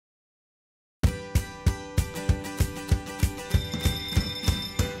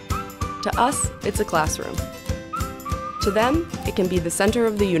To us, it's a classroom. To them, it can be the center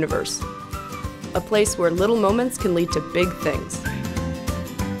of the universe, a place where little moments can lead to big things.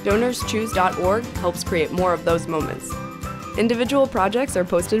 DonorsChoose.org helps create more of those moments. Individual projects are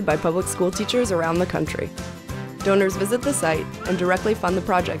posted by public school teachers around the country. Donors visit the site and directly fund the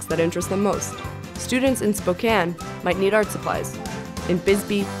projects that interest them most. Students in Spokane might need art supplies. In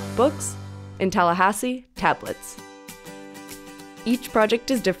Bisbee, books. In Tallahassee, tablets. Each project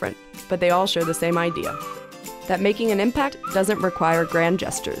is different, but they all share the same idea: that making an impact doesn't require grand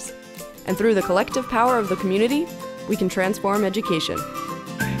gestures. And through the collective power of the community, we can transform education.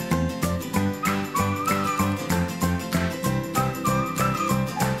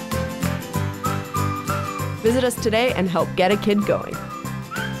 Visit us today and help get a kid going.